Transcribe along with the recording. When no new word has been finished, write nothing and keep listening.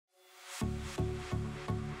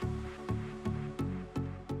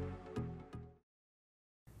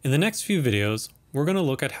In the next few videos, we're going to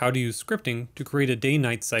look at how to use scripting to create a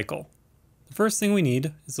day-night cycle. The first thing we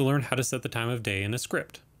need is to learn how to set the time of day in a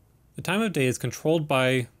script. The time of day is controlled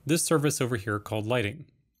by this service over here called Lighting.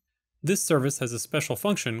 This service has a special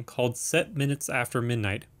function called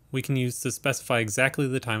SetMinutesAfterMidnight we can use to specify exactly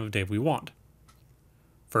the time of day we want.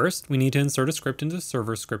 First, we need to insert a script into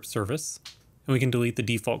server script service, and we can delete the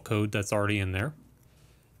default code that's already in there.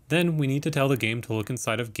 Then we need to tell the game to look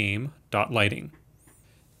inside of game.Lighting.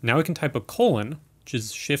 Now we can type a colon, which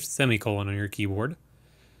is shift semicolon on your keyboard,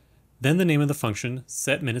 then the name of the function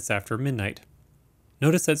SetMinutesAfterMidnight.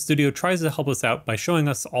 Notice that Studio tries to help us out by showing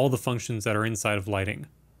us all the functions that are inside of Lighting.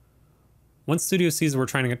 Once Studio sees we're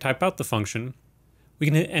trying to type out the function, we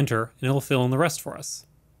can hit enter and it'll fill in the rest for us.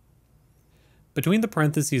 Between the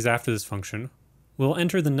parentheses after this function, we'll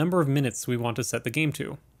enter the number of minutes we want to set the game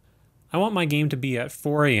to. I want my game to be at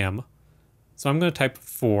 4 AM, so I'm going to type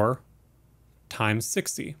 4 times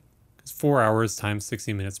 60, because 4 hours times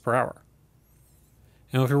 60 minutes per hour.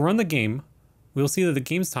 Now if we run the game, we'll see that the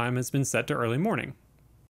game's time has been set to early morning.